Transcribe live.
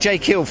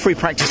Jake Hill, free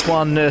practice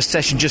one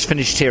session just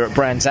finished here at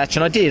Brands Hatch,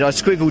 and I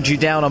scribbled you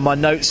down on my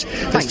notes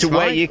as to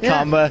where you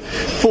come.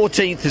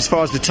 14th as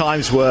far as the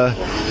times were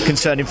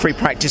concerned in free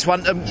practice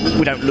one.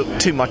 We don't look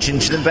too much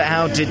into them, but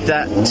how did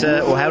that,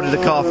 or how did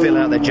the car feel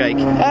out there, Jake?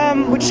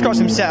 We just got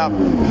some setup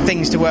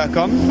things to work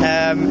on.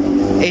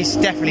 It's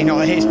definitely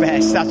not at its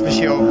best, that's for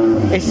sure.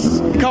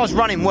 The car's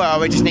running well,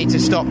 we just need to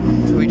stop.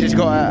 We just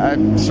got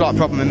a slight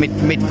problem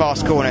in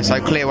mid-fast corner, so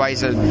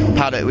clearways are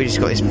powder. We just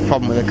got this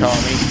problem with the car.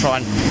 We need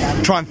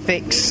to try and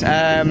fix,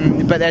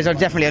 but there's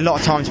definitely a lot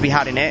of time to be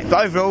had in it.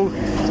 But overall,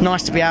 it's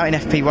nice to be out in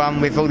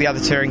FP1 with all the other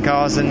touring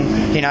cars,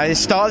 and it's the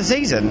start of the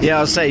season. Yeah,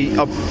 I'll say,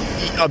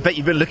 I bet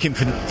you've been looking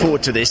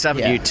forward to this,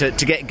 haven't you,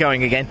 to get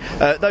going again.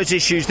 Those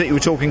issues that you were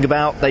talking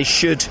about, they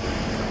should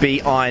be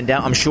ironed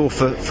out, I'm sure,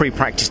 for free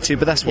practice too,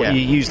 but that's what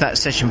you use that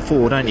session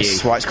for, don't you?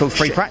 That's why it's called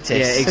free practice.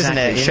 Yeah,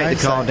 exactly. Isn't it? Shake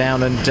the car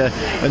down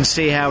and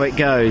see how it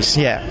goes.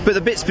 Yeah. But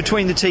the bits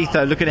between the teeth,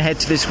 though, looking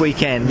ahead to this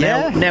weekend.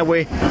 Now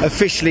we're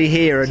officially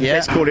here, and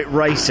let's call it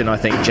racing, I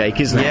think, Jake,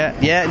 isn't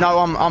it? Yeah. No,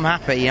 I'm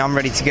happy. I'm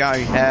ready to go.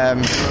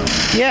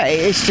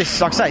 It's just,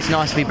 like I say, it's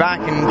nice to be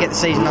back and get the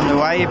season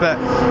underway, but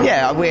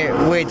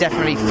we're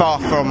definitely far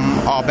from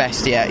our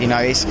best yet.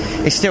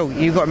 It's still,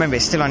 you've got to remember,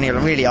 it's still only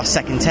really our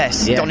second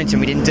test. Donington,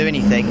 we didn't do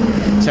anything,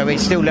 so we're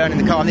still learning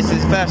the car, and this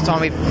is the first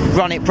time we've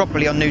run it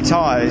properly on new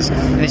tyres,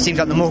 and it seems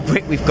like the more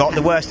grip we've got,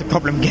 the worse the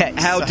problem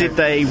gets. How did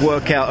they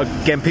work out?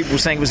 Again, people were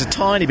saying it was a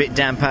tiny bit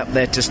damp up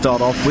there to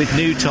start off with,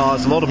 new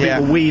tyres, a lot of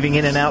people weaving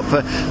in and out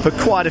for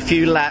quite a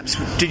few laps.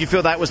 Did you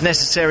feel that was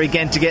necessary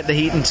again to get the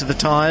heat into the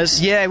tyres?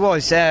 Yeah, it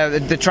was.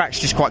 The track's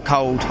just quite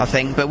cold, I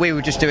think, but we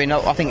were just doing,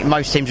 I think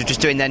most teams were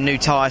just doing their new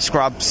tyre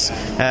scrubs.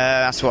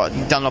 That's what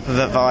Dunlop have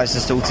advised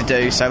us all to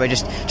do, so we're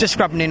just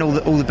scrubbing in all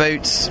the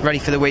boots, ready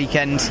for the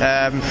weekend.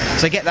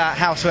 So get that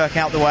housework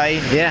out the way,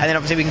 and then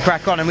obviously we can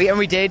crack on, and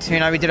we did.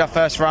 We did our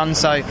first run,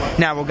 so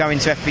now we'll go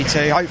into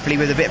FP2, hopefully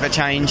with a bit of a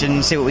change,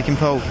 and see what we can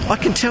pull. I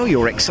can tell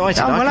you're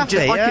excited. I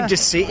can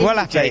just see it. Well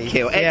happy. Jake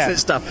Hill. Excellent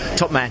stuff.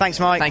 Top man. Thanks,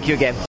 Mike. Thank you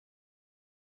again.